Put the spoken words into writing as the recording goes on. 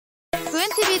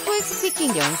gwenTv 토익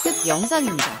스피킹 연습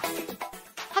영상입니다.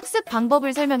 학습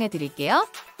방법을 설명해 드릴게요.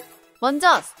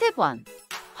 먼저 스텝 1.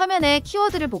 화면에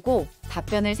키워드를 보고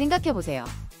답변을 생각해 보세요.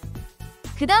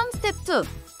 그 다음 스텝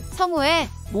 2. 성우의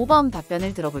모범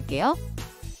답변을 들어볼게요.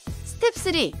 스텝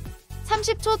 3.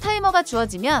 30초 타이머가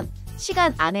주어지면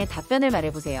시간 안에 답변을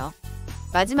말해보세요.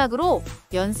 마지막으로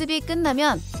연습이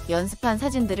끝나면 연습한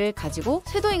사진들을 가지고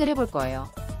쇄도잉을 해볼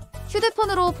거예요.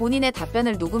 휴대폰으로 본인의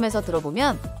답변을 녹음해서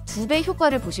들어보면 2배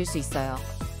효과를 보실 수 있어요.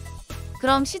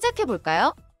 그럼 시작해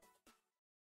볼까요?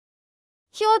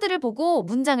 키워드를 보고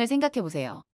문장을 생각해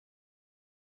보세요.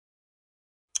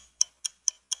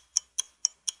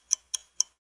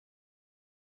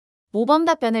 모범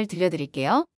답변을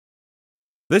들려드릴게요.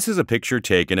 This is a picture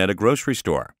taken at a grocery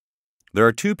store. There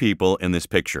are two people in this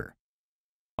picture.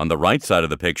 On the right side of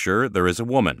the picture, there is a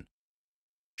woman.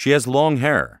 She has long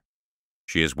hair.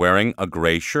 She is wearing a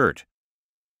gray shirt.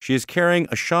 She is carrying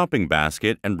a shopping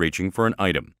basket and reaching for an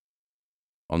item.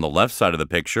 On the left side of the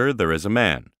picture, there is a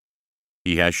man.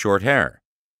 He has short hair.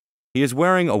 He is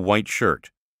wearing a white shirt.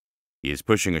 He is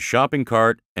pushing a shopping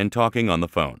cart and talking on the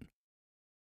phone.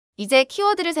 이제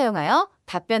키워드를 사용하여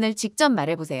답변을 직접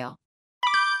말해보세요.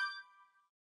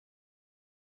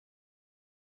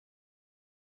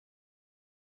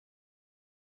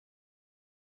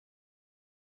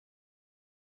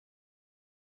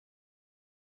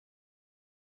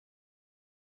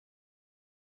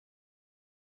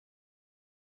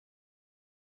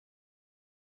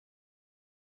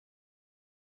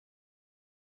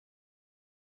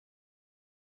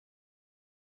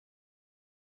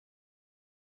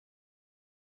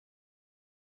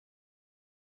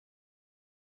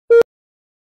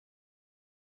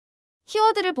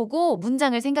 키워드를 보고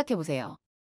문장을 생각해 보세요.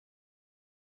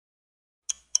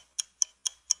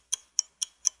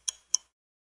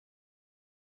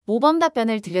 모범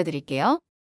답변을 들려드릴게요.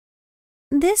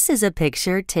 This is a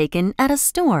picture taken at a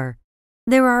store.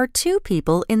 There are two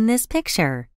people in this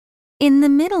picture. In the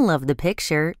middle of the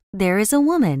picture, there is a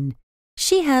woman.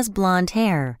 She has blonde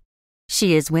hair.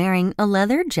 She is wearing a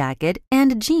leather jacket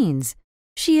and jeans.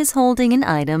 She is holding an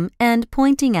item and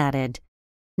pointing at it.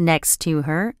 Next to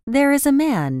her, there is a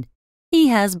man. He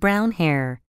has brown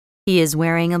hair. He is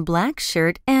wearing a black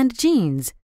shirt and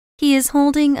jeans. He is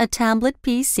holding a tablet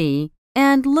PC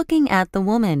and looking at the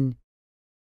woman.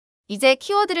 이제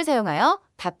키워드를 사용하여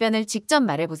답변을 직접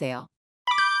말해보세요.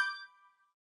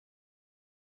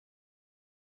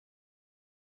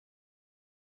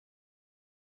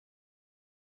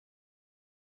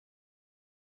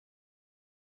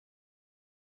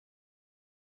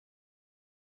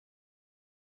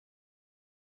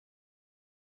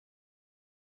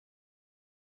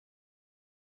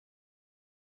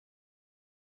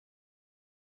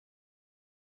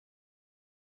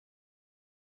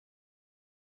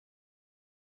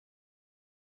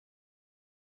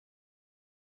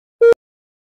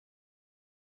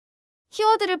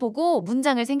 키워드를 보고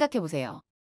문장을 생각해 보세요.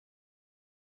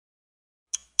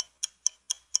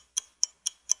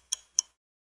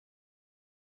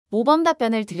 모범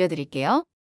답변을 들려드릴게요.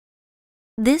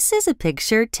 This is a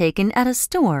picture taken at a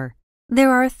store.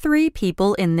 There are three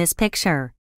people in this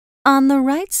picture. On the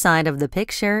right side of the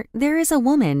picture, there is a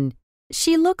woman.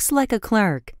 She looks like a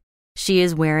clerk. She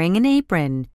is wearing an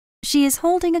apron. She is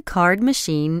holding a card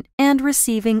machine and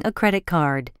receiving a credit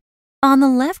card. On the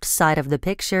left side of the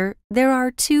picture, there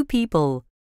are two people.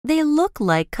 They look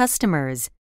like customers.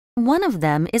 One of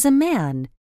them is a man.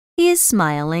 He is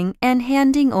smiling and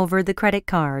handing over the credit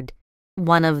card.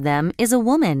 One of them is a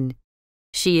woman.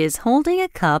 She is holding a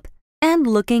cup and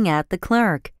looking at the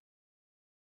clerk.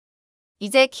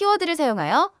 이제 키워드를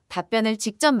사용하여 답변을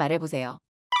직접 말해보세요.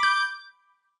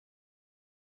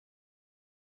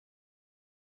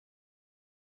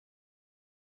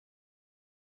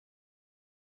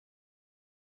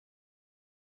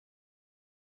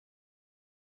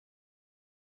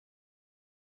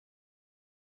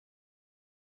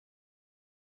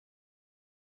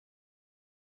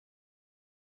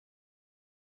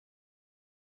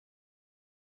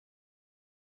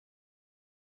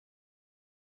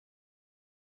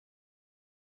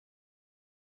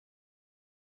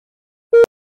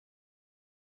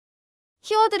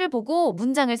 키워드를 보고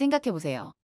문장을 생각해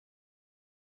보세요.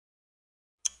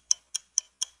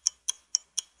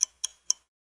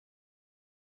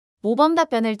 모범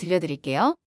답변을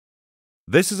들려드릴게요.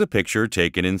 This is a picture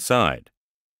taken inside.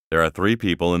 There are three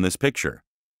people in this picture.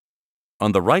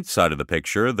 On the right side of the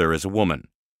picture, there is a woman.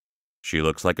 She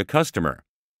looks like a customer.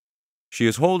 She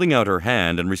is holding out her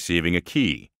hand and receiving a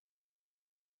key.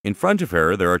 In front of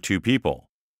her, there are two people.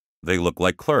 They look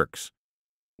like clerks.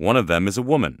 One of them is a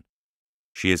woman.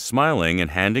 She is smiling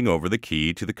and handing over the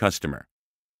key to the customer.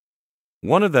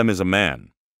 One of them is a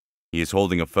man. He is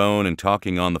holding a phone and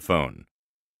talking on the phone.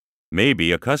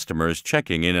 Maybe a customer is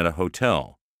checking in at a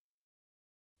hotel.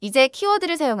 이제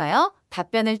키워드를 사용하여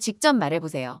답변을 직접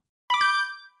말해보세요.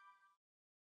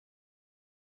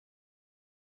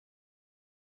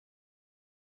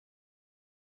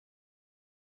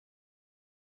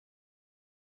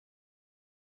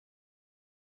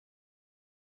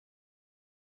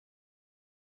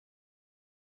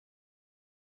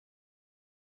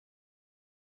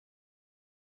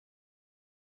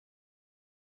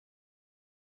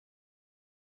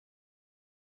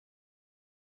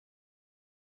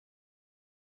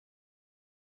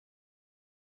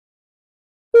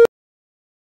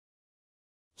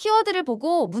 키워드를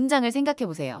보고 문장을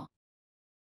생각해보세요.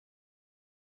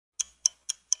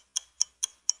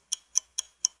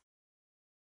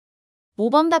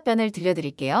 모범 답변을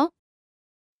들려드릴게요.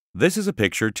 This is a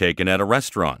picture taken at a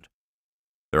restaurant.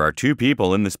 There are two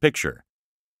people in this picture.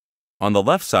 On the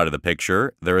left side of the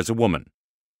picture, there is a woman.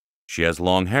 She has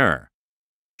long hair.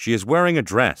 She is wearing a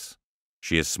dress.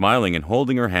 She is smiling and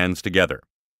holding her hands together.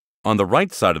 On the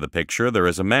right side of the picture, there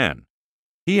is a man.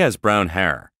 He has brown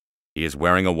hair. He is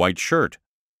wearing a white shirt.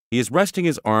 He is resting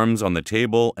his arms on the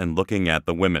table and looking at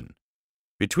the women.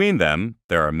 Between them,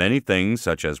 there are many things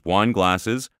such as wine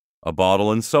glasses, a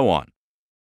bottle, and so on.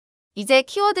 이제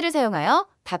키워드를 사용하여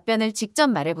답변을 직접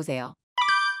말해보세요.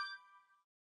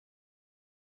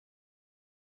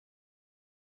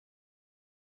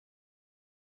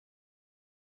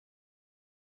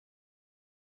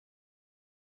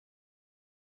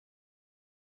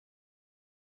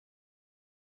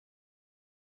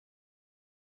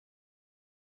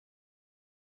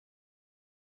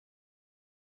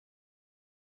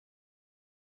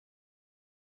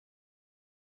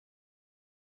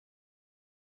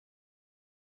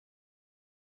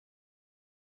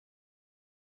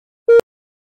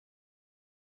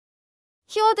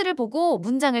 키워드를 보고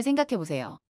문장을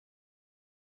생각해보세요.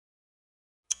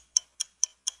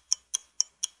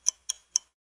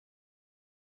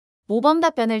 모범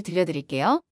답변을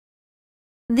들려드릴게요.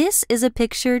 This is a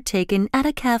picture taken at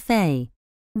a cafe.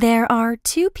 There are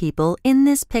two people in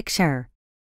this picture.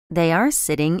 They are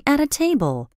sitting at a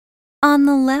table. On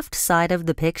the left side of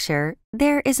the picture,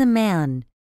 there is a man.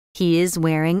 He is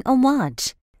wearing a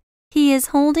watch. He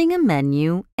is holding a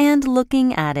menu and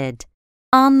looking at it.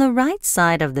 On the right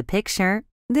side of the picture,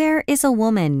 there is a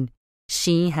woman.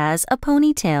 She has a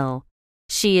ponytail.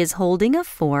 She is holding a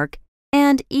fork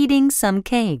and eating some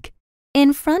cake.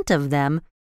 In front of them,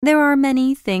 there are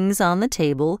many things on the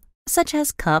table, such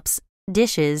as cups,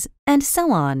 dishes, and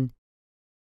so on.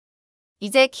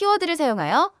 이제 키워드를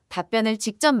사용하여 답변을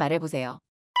직접 말해보세요.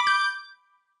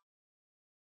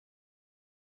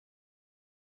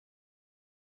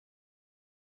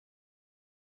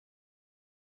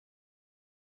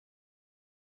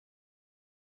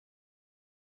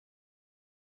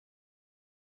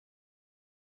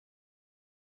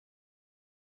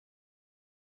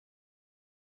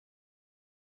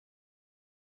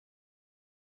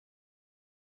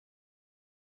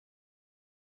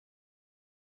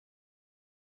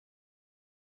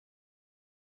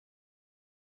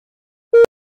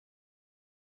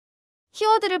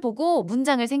 키워드를 보고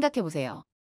문장을 생각해보세요.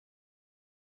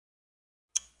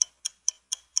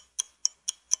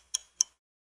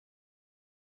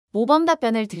 모범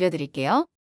답변을 들려드릴게요.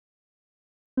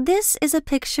 This is a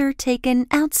picture taken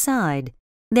outside.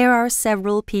 There are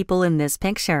several people in this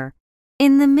picture.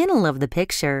 In the middle of the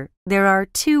picture, there are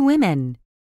two women.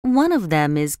 One of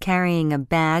them is carrying a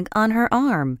bag on her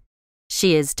arm.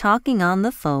 She is talking on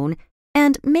the phone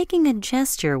and making a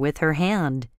gesture with her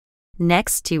hand.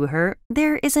 Next to her,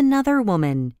 there is another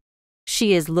woman.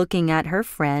 She is looking at her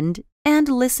friend and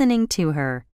listening to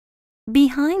her.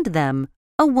 Behind them,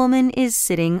 a woman is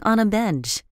sitting on a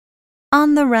bench.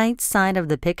 On the right side of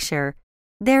the picture,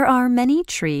 there are many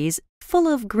trees full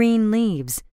of green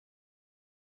leaves.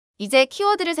 이제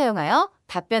키워드를 사용하여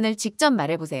답변을 직접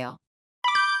말해보세요.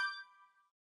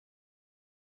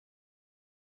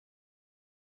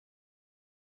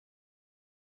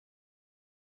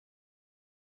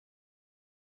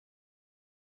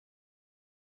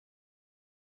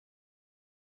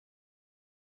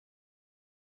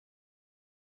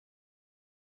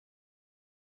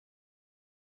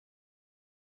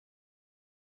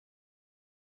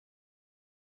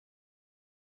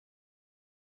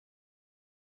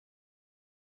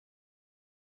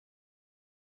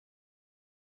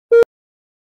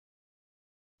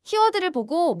 키워드를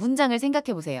보고 문장을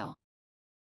생각해보세요.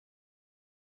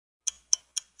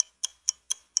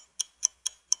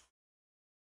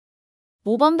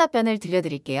 모범 답변을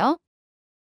들려드릴게요.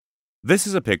 This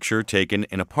is a picture taken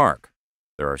in a park.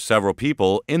 There are several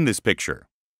people in this picture.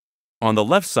 On the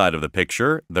left side of the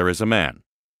picture, there is a man.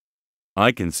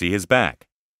 I can see his back.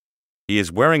 He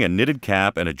is wearing a knitted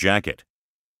cap and a jacket.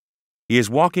 He is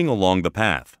walking along the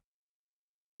path.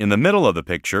 In the middle of the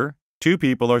picture, two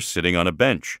people are sitting on a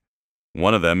bench.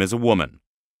 One of them is a woman.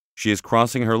 She is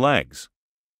crossing her legs.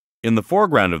 In the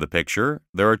foreground of the picture,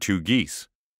 there are two geese.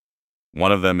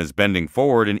 One of them is bending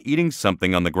forward and eating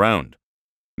something on the ground.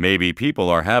 Maybe people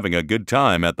are having a good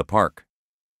time at the park.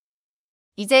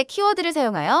 이제 키워드를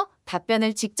사용하여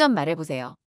답변을 직접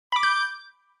말해보세요.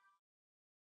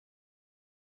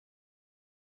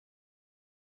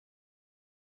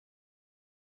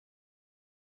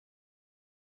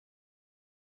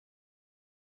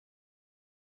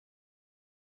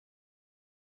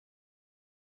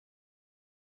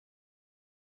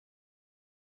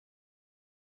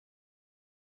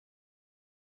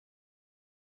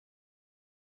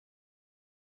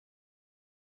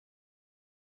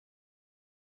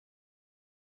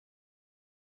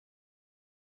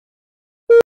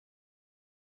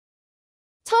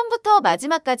 처음부터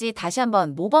마지막까지 다시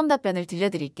한번 모범 답변을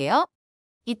들려드릴게요.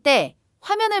 이때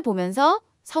화면을 보면서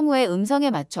성우의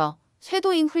음성에 맞춰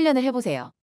쇄도잉 훈련을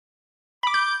해보세요.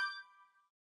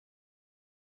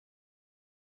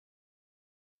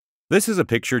 This is a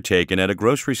picture taken at a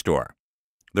grocery store.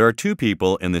 There are two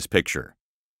people in this picture.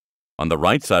 On the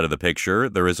right side of the picture,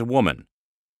 there is a woman.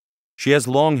 She has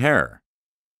long hair.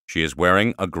 She is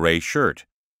wearing a gray shirt.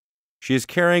 She is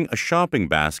carrying a shopping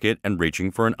basket and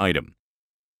reaching for an item.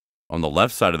 On the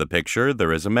left side of the picture,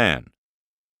 there is a man.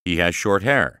 He has short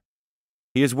hair.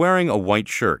 He is wearing a white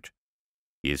shirt.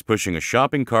 He is pushing a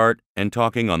shopping cart and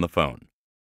talking on the phone.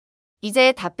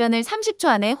 이제 답변을 30초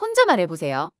안에 혼자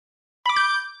말해보세요.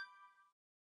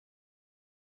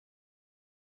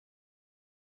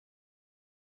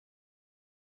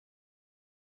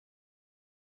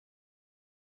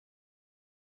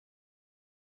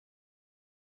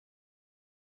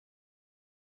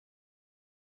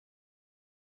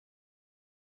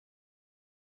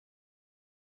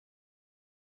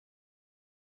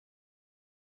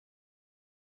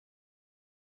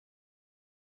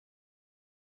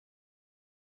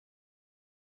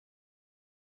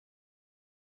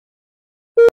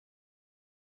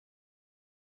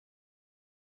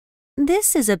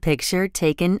 This is a picture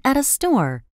taken at a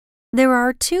store. There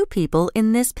are two people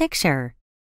in this picture.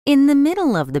 In the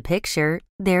middle of the picture,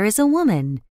 there is a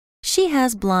woman. She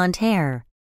has blonde hair.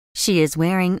 She is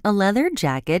wearing a leather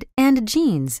jacket and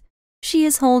jeans. She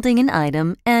is holding an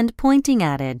item and pointing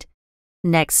at it.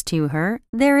 Next to her,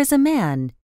 there is a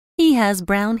man. He has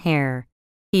brown hair.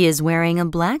 He is wearing a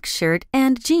black shirt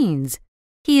and jeans.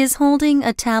 He is holding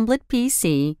a tablet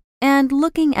PC and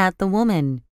looking at the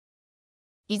woman.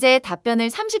 이제 답변을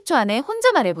 30초 안에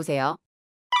혼자 말해보세요.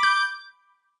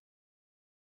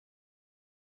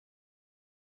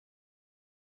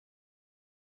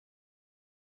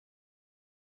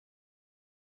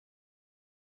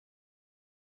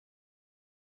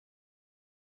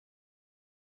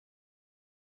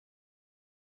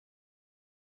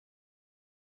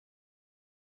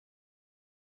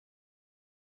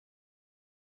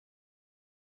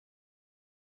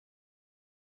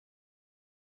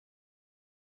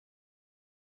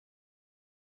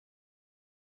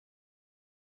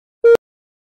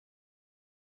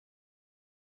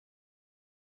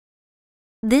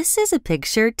 This is a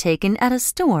picture taken at a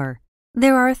store.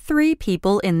 There are three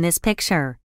people in this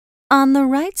picture. On the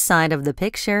right side of the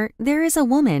picture, there is a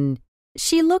woman.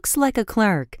 She looks like a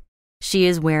clerk. She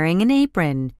is wearing an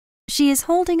apron. She is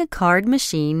holding a card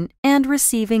machine and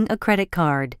receiving a credit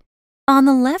card. On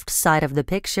the left side of the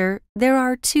picture, there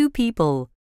are two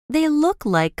people. They look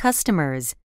like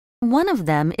customers. One of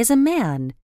them is a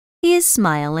man. He is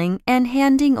smiling and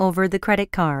handing over the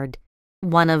credit card.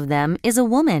 One of them is a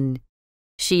woman.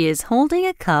 She is holding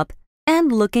a cup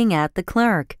and looking at the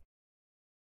clerk.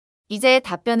 이제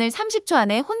답변을 30초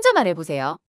안에 혼자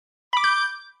말해보세요.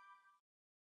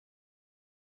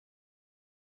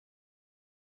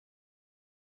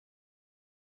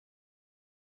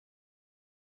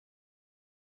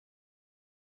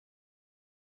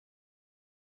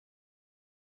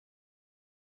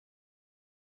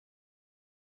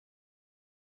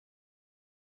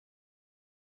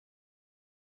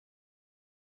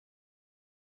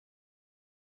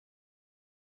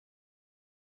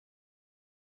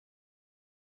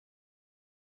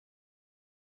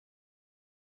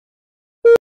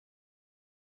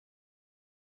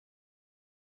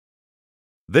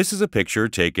 This is a picture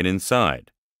taken inside.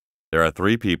 There are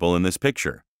three people in this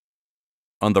picture.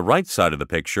 On the right side of the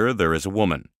picture, there is a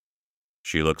woman.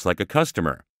 She looks like a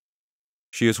customer.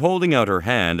 She is holding out her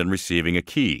hand and receiving a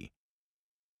key.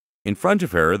 In front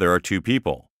of her, there are two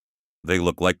people. They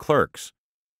look like clerks.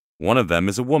 One of them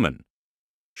is a woman.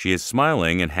 She is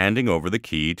smiling and handing over the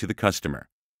key to the customer.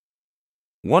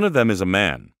 One of them is a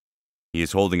man. He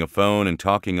is holding a phone and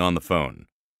talking on the phone.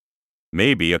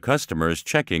 Maybe a customer is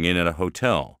checking in at a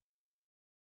hotel.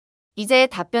 이제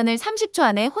답변을 30초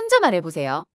안에 혼자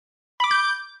말해보세요.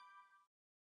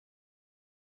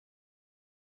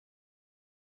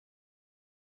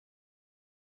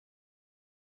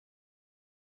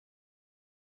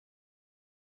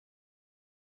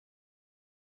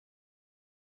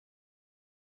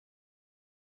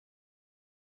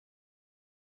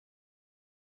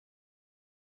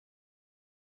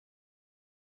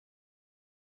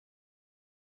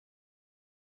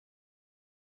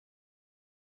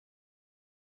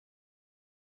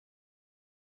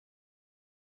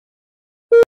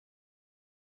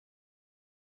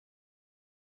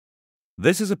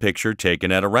 This is a picture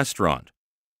taken at a restaurant.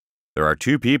 There are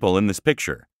two people in this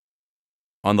picture.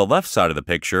 On the left side of the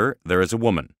picture, there is a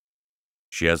woman.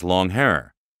 She has long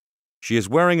hair. She is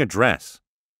wearing a dress.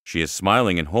 She is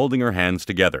smiling and holding her hands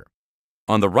together.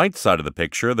 On the right side of the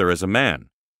picture, there is a man.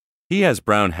 He has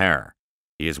brown hair.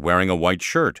 He is wearing a white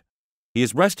shirt. He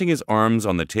is resting his arms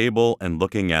on the table and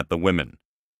looking at the women.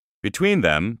 Between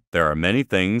them, there are many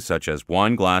things such as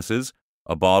wine glasses,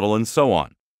 a bottle, and so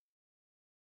on.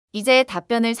 이제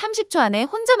답변을 30초 안에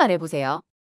혼자 말해보세요.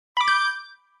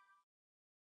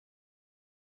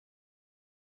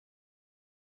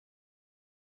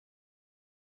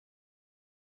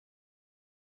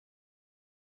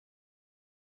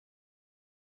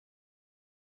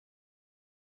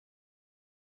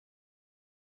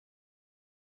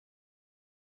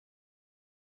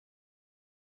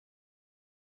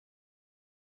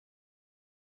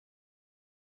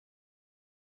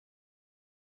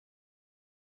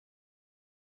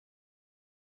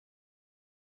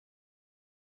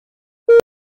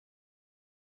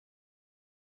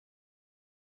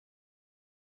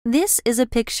 This is a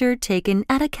picture taken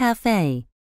at a cafe.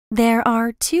 There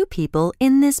are two people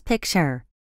in this picture.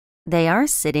 They are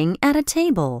sitting at a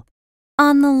table.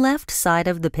 On the left side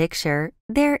of the picture,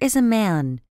 there is a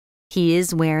man. He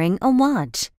is wearing a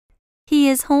watch. He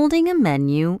is holding a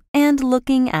menu and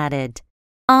looking at it.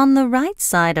 On the right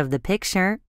side of the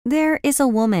picture, there is a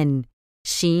woman.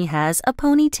 She has a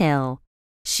ponytail.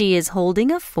 She is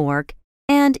holding a fork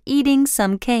and eating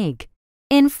some cake.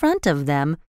 In front of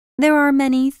them, there are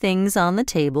many things on the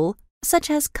table, such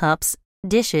as cups,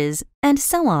 dishes, and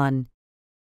so on.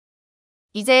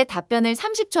 이제 답변을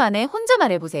 30초 안에 혼자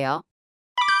말해보세요.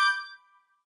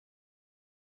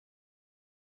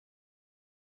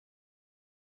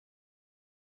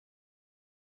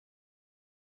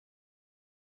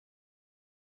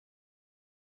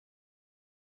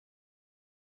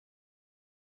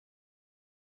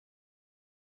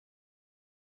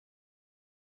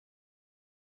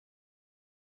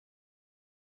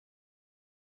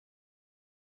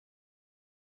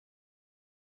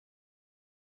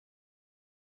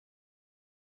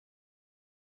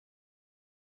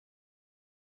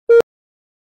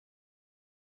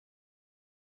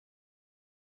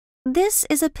 This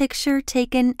is a picture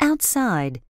taken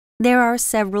outside. There are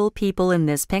several people in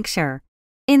this picture.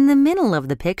 In the middle of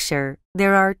the picture,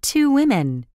 there are two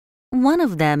women. One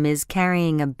of them is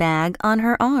carrying a bag on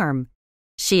her arm.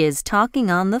 She is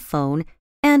talking on the phone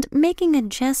and making a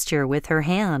gesture with her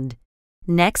hand.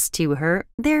 Next to her,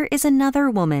 there is another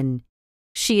woman.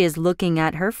 She is looking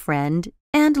at her friend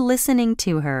and listening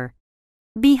to her.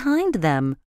 Behind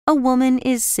them, a woman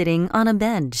is sitting on a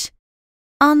bench.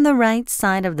 On the right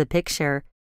side of the picture,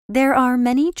 there are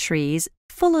many trees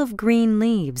full of green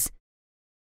leaves.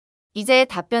 이제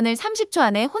답변을 30초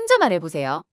안에 혼자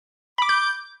말해보세요.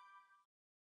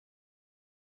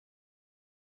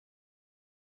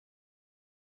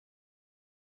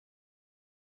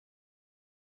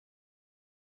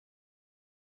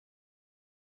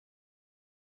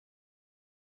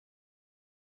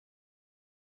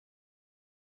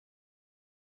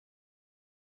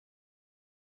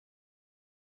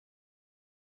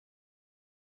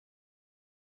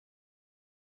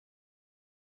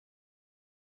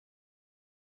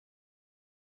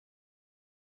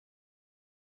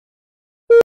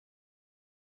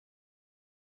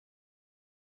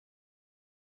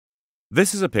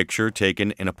 This is a picture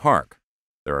taken in a park.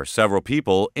 There are several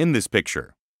people in this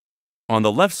picture. On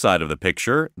the left side of the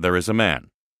picture, there is a man.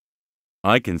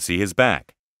 I can see his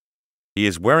back. He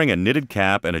is wearing a knitted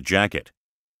cap and a jacket.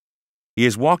 He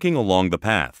is walking along the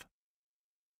path.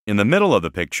 In the middle of the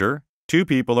picture, two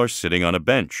people are sitting on a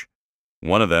bench.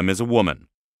 One of them is a woman.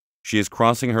 She is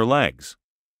crossing her legs.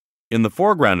 In the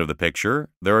foreground of the picture,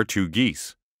 there are two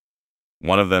geese.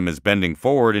 One of them is bending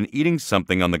forward and eating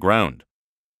something on the ground.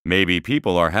 Maybe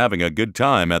people are having a good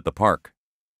time at the park.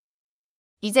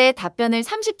 이제 답변을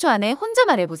 30초 안에 혼자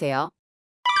말해보세요.